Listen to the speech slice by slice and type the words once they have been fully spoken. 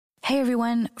Hey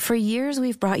everyone, for years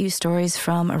we've brought you stories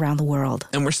from around the world.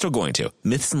 And we're still going to.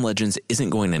 Myths and Legends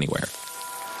isn't going anywhere.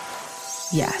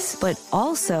 Yes, but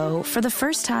also, for the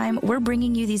first time, we're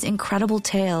bringing you these incredible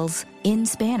tales in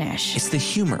Spanish. It's the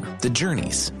humor, the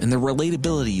journeys, and the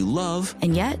relatability you love.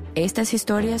 And yet, estas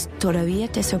historias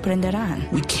todavía te sorprenderán.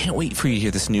 We can't wait for you to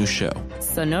hear this new show.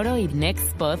 Sonoro y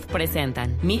Nextpod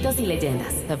presentan Mitos y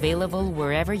Leyendas, available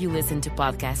wherever you listen to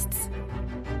podcasts.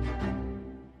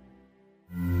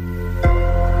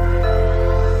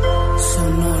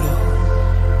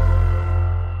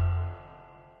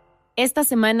 Esta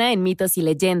semana en Mitos y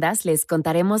Leyendas les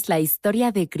contaremos la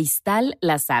historia de Cristal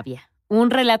la Sabia, un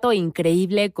relato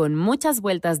increíble con muchas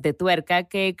vueltas de tuerca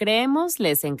que creemos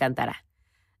les encantará.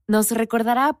 Nos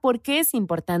recordará por qué es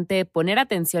importante poner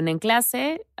atención en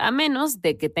clase, a menos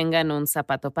de que tengan un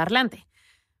zapato parlante.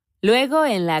 Luego,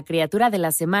 en la criatura de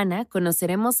la semana,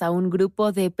 conoceremos a un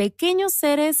grupo de pequeños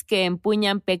seres que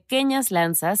empuñan pequeñas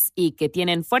lanzas y que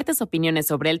tienen fuertes opiniones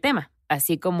sobre el tema,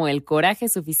 así como el coraje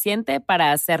suficiente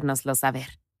para hacérnoslo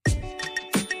saber.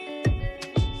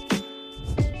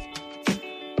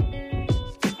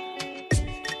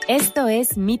 Esto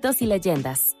es Mitos y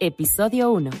Leyendas,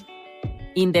 episodio 1.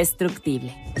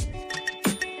 Indestructible.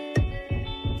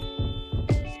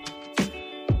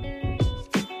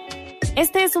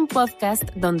 Este es un podcast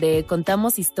donde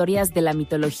contamos historias de la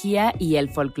mitología y el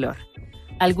folclore.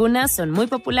 Algunas son muy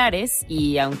populares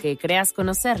y, aunque creas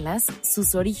conocerlas,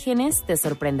 sus orígenes te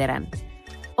sorprenderán.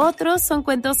 Otros son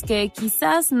cuentos que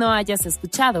quizás no hayas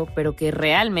escuchado, pero que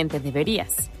realmente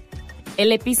deberías.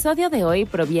 El episodio de hoy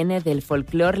proviene del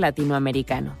folclore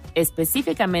latinoamericano,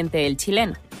 específicamente el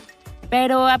chileno.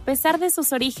 Pero a pesar de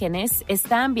sus orígenes,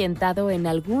 está ambientado en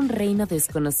algún reino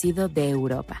desconocido de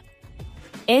Europa.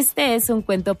 Este es un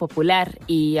cuento popular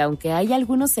y, aunque hay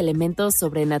algunos elementos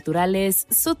sobrenaturales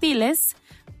sutiles,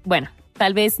 bueno,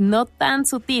 tal vez no tan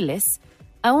sutiles,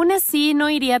 aún así no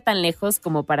iría tan lejos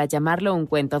como para llamarlo un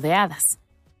cuento de hadas.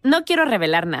 No quiero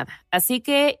revelar nada, así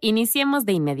que iniciemos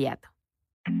de inmediato.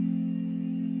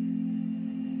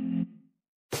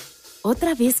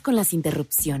 ¿Otra vez con las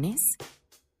interrupciones?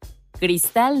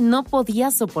 Cristal no podía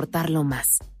soportarlo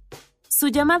más. Su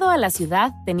llamado a la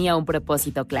ciudad tenía un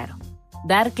propósito claro: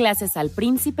 dar clases al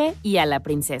príncipe y a la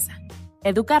princesa,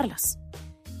 educarlos.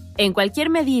 En cualquier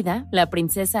medida, la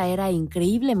princesa era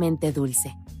increíblemente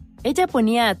dulce. Ella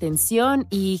ponía atención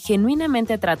y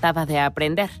genuinamente trataba de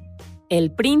aprender.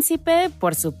 El príncipe,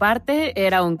 por su parte,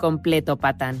 era un completo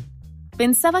patán.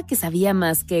 Pensaba que sabía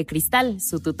más que Cristal,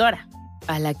 su tutora,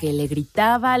 a la que le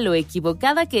gritaba lo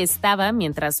equivocada que estaba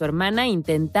mientras su hermana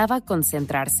intentaba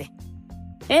concentrarse.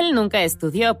 Él nunca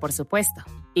estudió, por supuesto,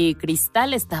 y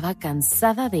Cristal estaba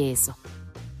cansada de eso.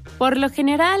 Por lo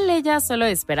general, ella solo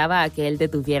esperaba a que él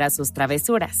detuviera sus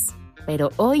travesuras. Pero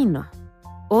hoy no.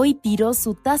 Hoy tiró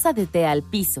su taza de té al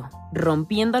piso,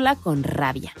 rompiéndola con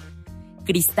rabia.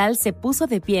 Cristal se puso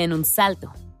de pie en un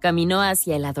salto, caminó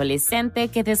hacia el adolescente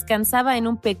que descansaba en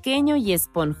un pequeño y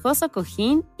esponjoso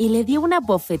cojín y le dio una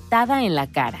bofetada en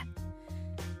la cara.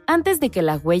 Antes de que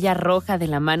la huella roja de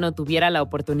la mano tuviera la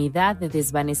oportunidad de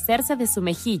desvanecerse de su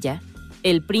mejilla,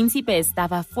 el príncipe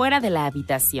estaba fuera de la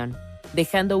habitación,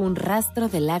 dejando un rastro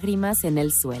de lágrimas en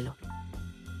el suelo.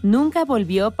 Nunca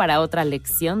volvió para otra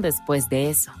lección después de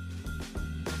eso.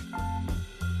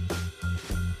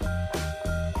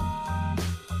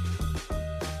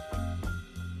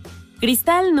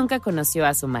 Cristal nunca conoció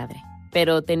a su madre,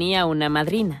 pero tenía una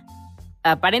madrina.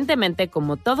 Aparentemente,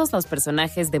 como todos los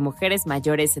personajes de mujeres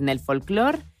mayores en el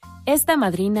folclore, esta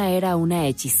madrina era una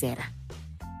hechicera.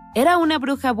 Era una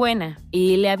bruja buena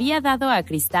y le había dado a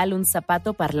Cristal un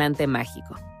zapato parlante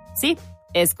mágico. Sí,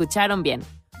 escucharon bien.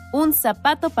 Un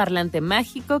zapato parlante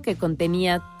mágico que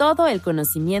contenía todo el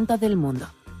conocimiento del mundo.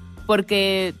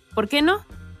 Porque, ¿por qué no?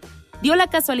 Dio la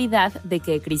casualidad de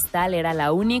que Cristal era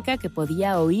la única que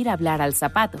podía oír hablar al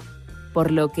zapato,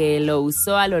 por lo que lo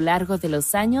usó a lo largo de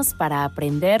los años para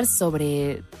aprender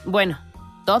sobre, bueno,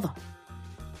 todo.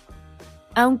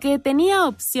 Aunque tenía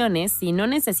opciones y no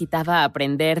necesitaba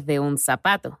aprender de un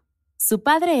zapato, su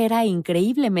padre era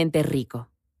increíblemente rico.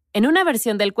 En una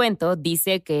versión del cuento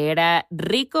dice que era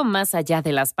rico más allá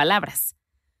de las palabras.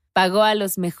 Pagó a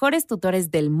los mejores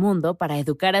tutores del mundo para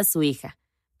educar a su hija,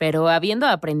 pero habiendo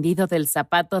aprendido del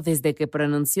zapato desde que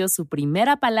pronunció su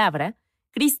primera palabra,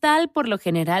 Cristal por lo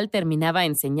general terminaba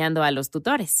enseñando a los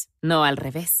tutores, no al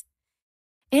revés.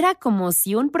 Era como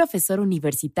si un profesor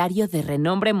universitario de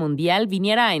renombre mundial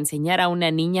viniera a enseñar a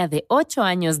una niña de 8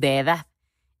 años de edad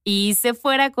y se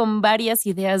fuera con varias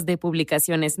ideas de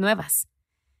publicaciones nuevas.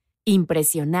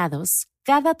 Impresionados,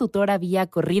 cada tutor había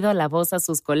corrido la voz a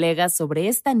sus colegas sobre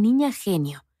esta niña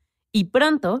genio, y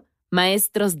pronto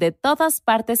maestros de todas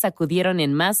partes acudieron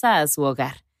en masa a su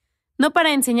hogar, no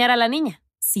para enseñar a la niña,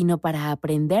 sino para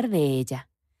aprender de ella.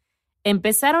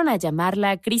 Empezaron a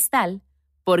llamarla Cristal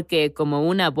porque, como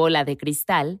una bola de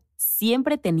cristal,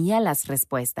 siempre tenía las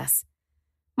respuestas.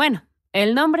 Bueno,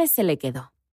 el nombre se le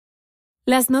quedó.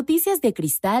 Las noticias de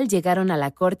Cristal llegaron a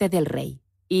la corte del rey,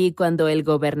 y cuando el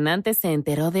gobernante se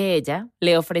enteró de ella,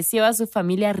 le ofreció a su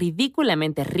familia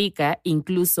ridículamente rica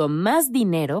incluso más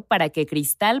dinero para que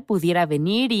Cristal pudiera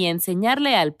venir y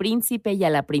enseñarle al príncipe y a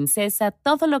la princesa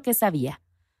todo lo que sabía.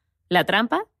 ¿La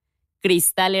trampa?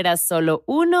 Cristal era solo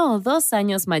 1 o 2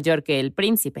 años mayor que el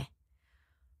príncipe.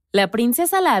 La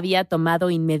princesa la había tomado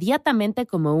inmediatamente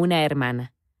como una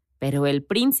hermana, pero el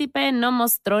príncipe no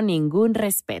mostró ningún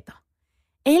respeto.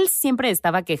 Él siempre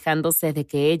estaba quejándose de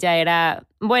que ella era,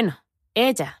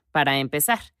 ella, para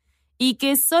empezar, y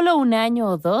que solo 1 año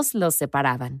o 2 los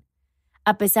separaban.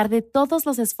 A pesar de todos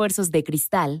los esfuerzos de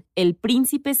Cristal, el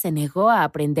príncipe se negó a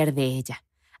aprender de ella,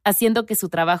 haciendo que su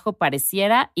trabajo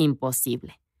pareciera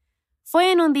imposible.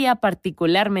 Fue en un día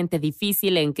particularmente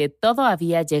difícil en que todo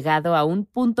había llegado a un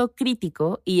punto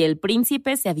crítico y el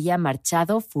príncipe se había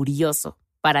marchado furioso,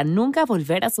 para nunca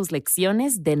volver a sus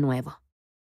lecciones de nuevo.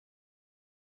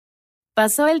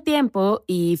 Pasó el tiempo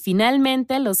y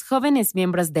finalmente los jóvenes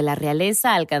miembros de la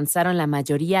realeza alcanzaron la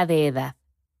mayoría de edad.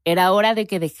 Era hora de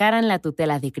que dejaran la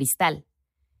tutela de Cristal.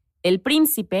 El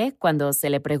príncipe, cuando se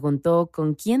le preguntó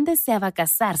con quién deseaba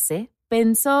casarse,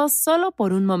 pensó solo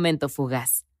por un momento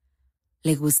fugaz.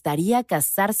 Le gustaría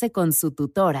casarse con su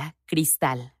tutora,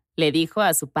 Cristal, le dijo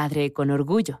a su padre con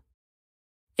orgullo.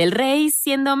 El rey,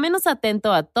 siendo menos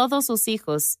atento a todos sus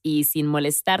hijos y sin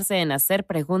molestarse en hacer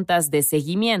preguntas de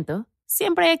seguimiento,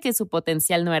 siempre que su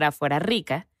potencial no era fuera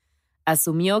rica,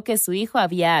 asumió que su hijo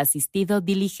había asistido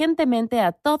diligentemente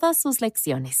a todas sus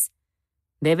lecciones.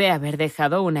 Debe haber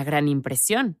dejado una gran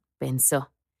impresión,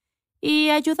 pensó, y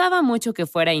ayudaba mucho que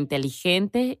fuera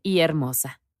inteligente y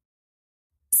hermosa.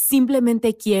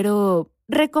 Simplemente quiero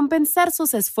recompensar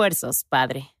sus esfuerzos,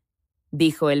 padre,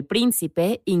 dijo el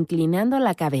príncipe, inclinando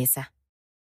la cabeza.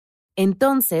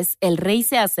 Entonces el rey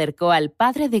se acercó al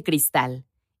padre de Cristal,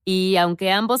 y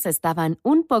aunque ambos estaban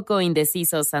un poco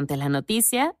indecisos ante la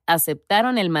noticia,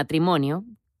 aceptaron el matrimonio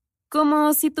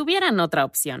como si tuvieran otra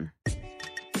opción.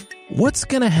 What's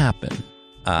gonna happen?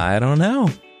 I don't know.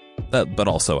 But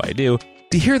also I do.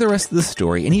 To hear the rest of the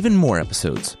story and even more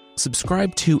episodes,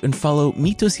 subscribe to and follow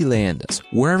Mitos y Leyendas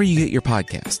wherever you get your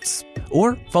podcasts.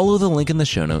 Or follow the link in the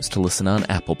show notes to listen on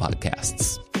Apple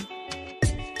Podcasts.